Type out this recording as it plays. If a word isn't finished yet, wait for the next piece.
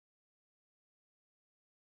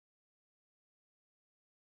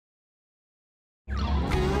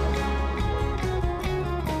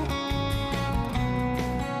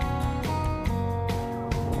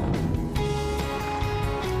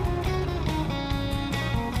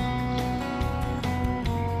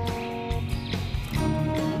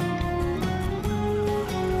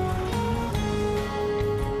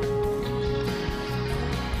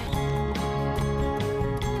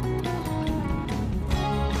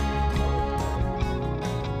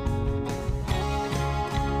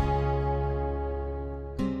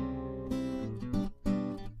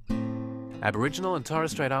Aboriginal and Torres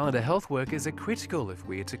Strait Islander health workers are critical if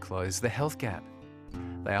we are to close the health gap.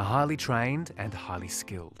 They are highly trained and highly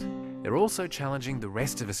skilled. They're also challenging the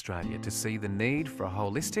rest of Australia to see the need for a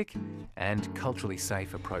holistic and culturally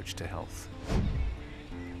safe approach to health.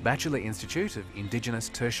 Bachelor Institute of Indigenous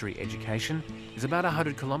Tertiary Education is about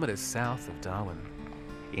 100 kilometres south of Darwin.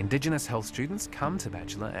 Indigenous health students come to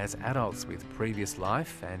Bachelor as adults with previous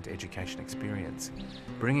life and education experience,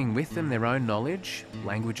 bringing with them their own knowledge,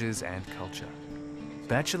 languages and culture.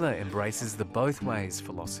 Bachelor embraces the both ways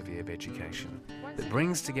philosophy of education that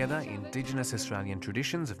brings together Indigenous Australian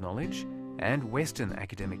traditions of knowledge and Western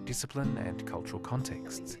academic discipline and cultural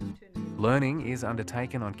contexts. Learning is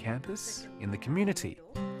undertaken on campus, in the community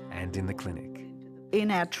and in the clinic. In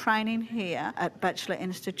our training here at Bachelor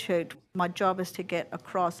Institute, my job is to get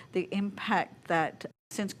across the impact that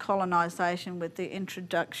since colonisation, with the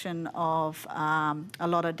introduction of a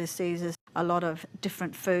lot of diseases, a lot of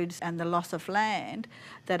different foods and the loss of land,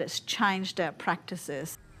 that it's changed our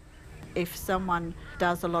practices. If someone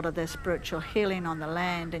does a lot of their spiritual healing on the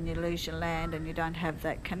land and you lose your land and you don't have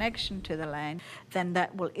that connection to the land, then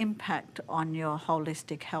that will impact on your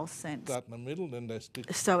holistic health sense. Start in the middle, then they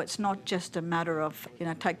stick. So it's not just a matter of,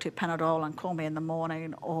 take 2 Panadol and call me in the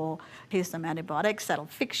morning, or here's some antibiotics, that'll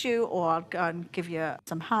fix you, or I'll go and give you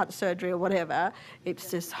some heart surgery or whatever.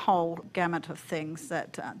 It's this whole gamut of things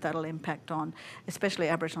that'll impact on, especially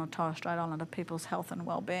Aboriginal and Torres Strait Islander people's health and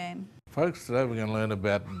well-being. Folks, today we're going to learn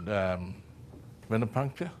about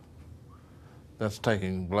venipuncture. That's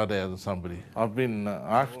taking blood out of somebody. I've been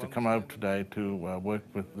asked to come over today to work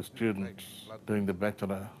with the students doing the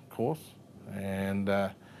bachelor course and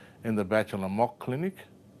in the bachelor mock clinic,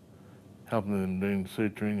 helping them doing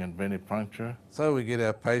suturing and venipuncture. So we get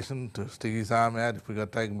our patient to stick his arm out if we've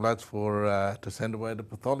got taking bloods for to send away to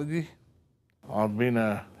pathology. I've been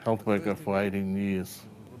a health worker for 18 years.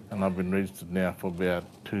 And I've been registered now for about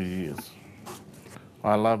 2 years.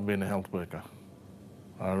 I love being a health worker.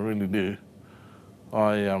 I really do.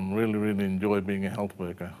 I really enjoy being a health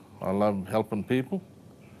worker. I love helping people,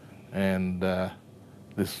 and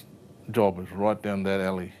this job is right down that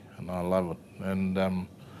alley, and I love it. And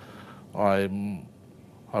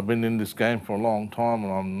I've been in this game for a long time,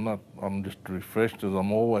 and I'm just refreshed as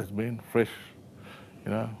I'm always been, fresh,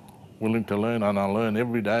 willing to learn, and I learn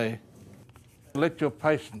every day. Let your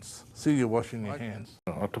patients see you washing your hands.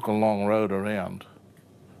 I took a long road around.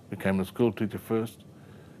 Became a school teacher first,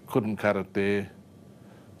 couldn't cut it there,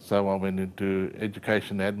 so I went into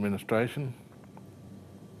education administration,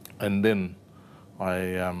 and then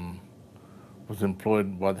I was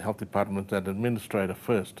employed by the health department as administrator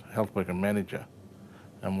first, health worker manager.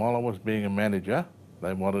 And while I was being a manager,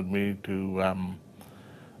 they wanted me to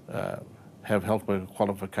have health worker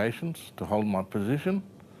qualifications to hold my position.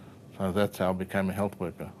 So that's how I became a health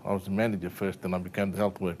worker. I was the manager first, then I became the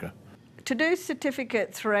health worker. To do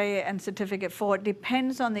Certificate 3 and Certificate 4, it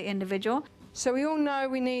depends on the individual. So we all know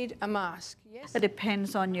we need a mask, yes? It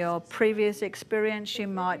depends on your previous experience. You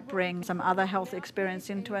might bring some other health experience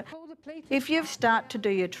into it. If you start to do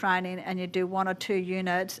your training and you do 1 or 2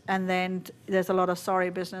 units and then there's a lot of sorry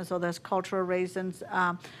business or there's cultural reasons,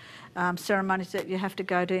 ceremonies that you have to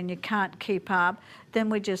go to and you can't keep up, then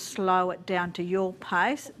we just slow it down to your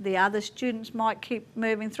pace. The other students might keep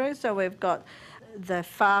moving through, so we've got the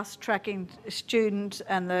fast-tracking students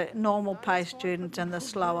and the normal pace students and the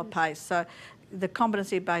slower pace. So the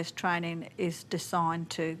competency-based training is designed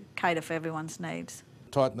to cater for everyone's needs.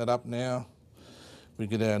 Tighten it up now. We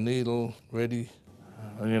get our needle ready.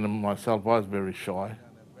 Myself, I was very shy,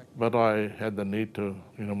 but I had the need to,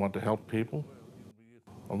 want to help people.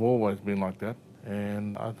 I've always been like that,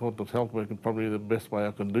 and I thought that health work was probably the best way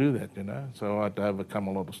I could do that, So I had to overcome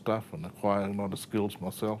a lot of stuff and acquire a lot of skills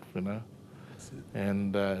myself,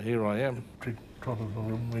 And here I am.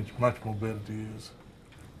 It's much more better to use.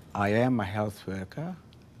 I am a health worker,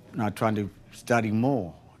 now trying to study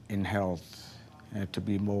more in health to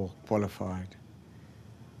be more qualified,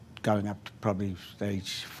 going up to probably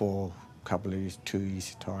stage 4, couple of years, 2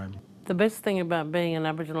 years' time. The best thing about being an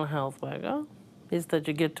Aboriginal health worker is that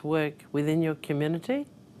you get to work within your community,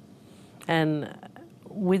 and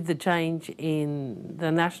with the change in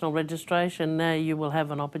the national registration, now you will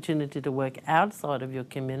have an opportunity to work outside of your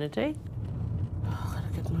community. Oh,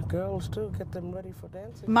 I've got to get my girls too, get them ready for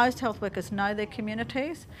dancing. Most health workers know their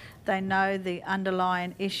communities. They know the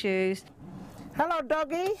underlying issues. Hello,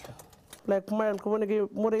 doggy.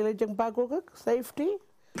 Safety.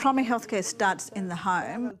 Primary healthcare starts in the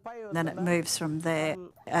home, then it moves from there,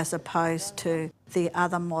 as opposed to the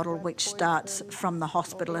other model which starts from the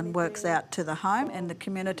hospital and works out to the home and the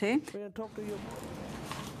community.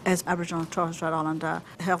 As Aboriginal and Torres Strait Islander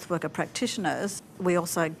health worker practitioners, we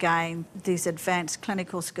also gain these advanced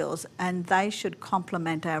clinical skills, and they should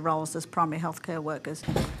complement our roles as primary healthcare workers.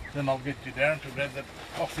 Then I'll get you down to grab that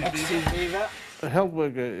oxygen. A health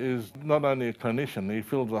worker is not only a clinician, he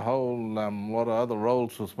fills a whole lot of other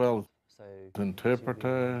roles as well.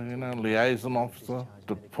 Interpreter, liaison officer,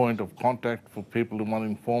 the point of contact for people who want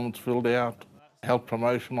informants filled out, health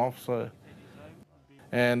promotion officer.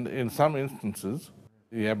 And in some instances,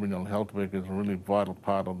 the Aboriginal health worker is a really vital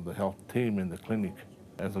part of the health team in the clinic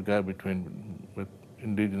as a go-between with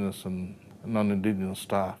Indigenous and non-Indigenous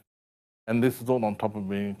staff. And this is all on top of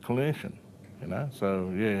being a clinician,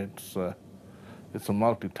 So, yeah, it's a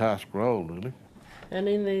multitask role, really. And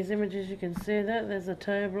in these images you can see that there's a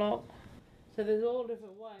toe block. So there's all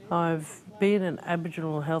different ways. I've been an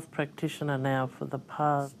Aboriginal health practitioner now for the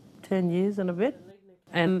past 10 years and a bit.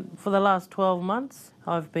 And for the last 12 months,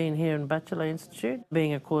 I've been here in Bachelor Institute,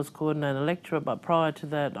 being a course coordinator lecturer, but prior to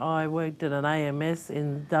that, I worked at an AMS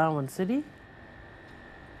in Darwin City.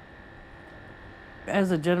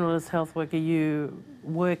 As a generalist health worker, you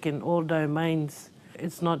work in all domains.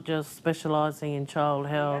 It's not just specialising in child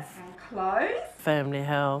health, family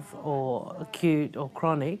health, or acute or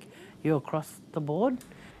chronic. You're across the board.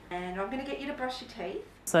 And I'm going to get you to brush your teeth.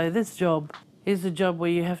 So this job is a job where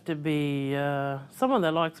you have to be someone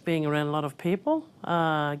that likes being around a lot of people,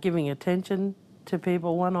 giving attention to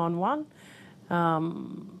people one-on-one,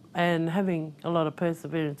 and having a lot of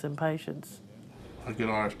perseverance and patience. I get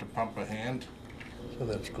Iris to pump her hand, so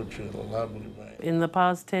that's good. She's a lovely way. In the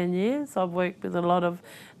past 10 years, I've worked with a lot of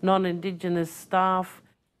non-Indigenous staff,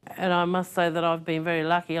 and I must say that I've been very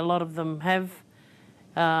lucky. A lot of them have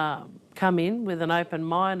come in with an open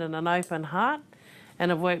mind and an open heart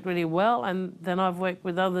and have worked really well, and then I've worked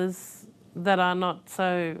with others that are not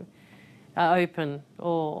so open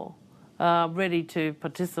or ready to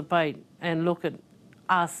participate and look at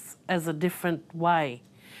us as a different way,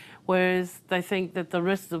 whereas they think that the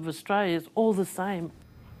rest of Australia is all the same.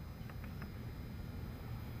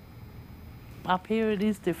 Up here it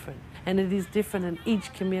is different, and it is different in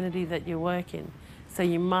each community that you work in, so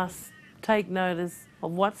you must take notice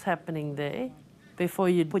of what's happening there before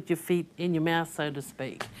you put your feet in your mouth, so to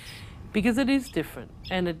speak, because it is different,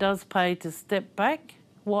 and it does pay to step back,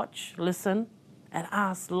 watch, listen, and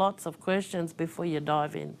ask lots of questions before you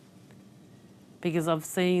dive in, because I've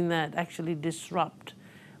seen that actually disrupt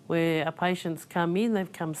where a patient's come in,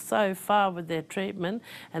 they've come so far with their treatment,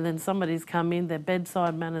 and then somebody's come in, their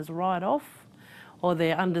bedside manner's right off, or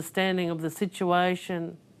their understanding of the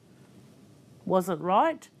situation wasn't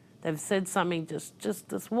right. They've said something, just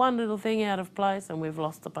this one little thing out of place, and we've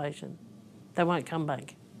lost the patient. They won't come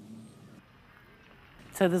back.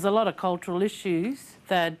 So there's a lot of cultural issues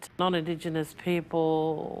that non-Indigenous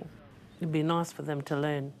people, it'd be nice for them to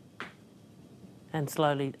learn and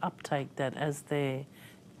slowly uptake that as they're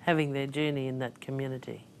having their journey in that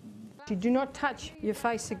community. You do not touch your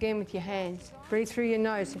face again with your hands. Breathe through your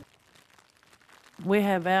nose. We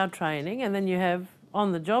have our training, and then you have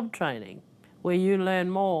on-the-job training, where you learn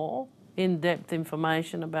more in-depth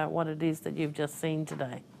information about what it is that you've just seen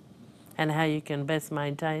today and how you can best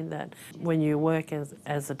maintain that when you work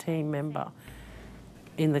as a team member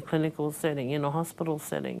in the clinical setting, in a hospital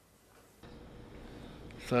setting.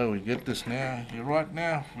 So we get this now. You're right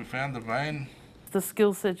now, we found the vein. The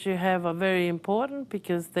skill sets you have are very important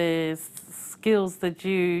because there's skills that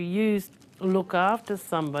you use to look after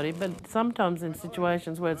somebody, but sometimes in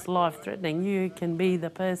situations where it's life-threatening, you can be the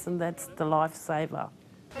person that's the lifesaver.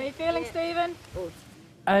 How are you feeling, Stephen?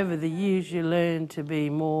 Over the years, you learn to be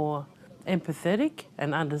more empathetic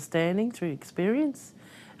and understanding through experience,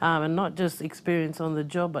 and not just experience on the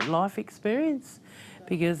job, but life experience,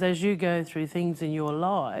 because as you go through things in your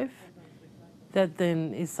life, that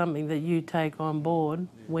then is something that you take on board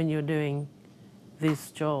when you're doing this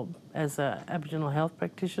job as an Aboriginal health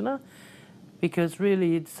practitioner, because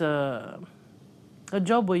really it's a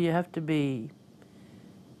job where you have to be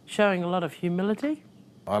showing a lot of humility.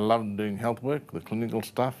 I love doing health work, the clinical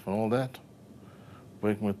stuff and all that,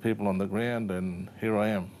 working with people on the ground, and here I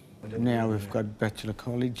am. Now we've got Bachelor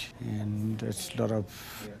College, and there's a lot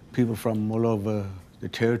of people from all over the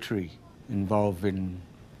territory involved in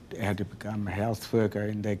how to become a health worker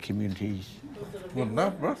in their communities. Good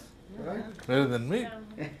enough, bro. Better than me.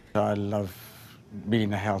 I love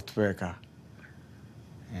being a health worker,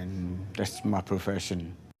 and that's my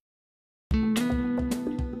profession.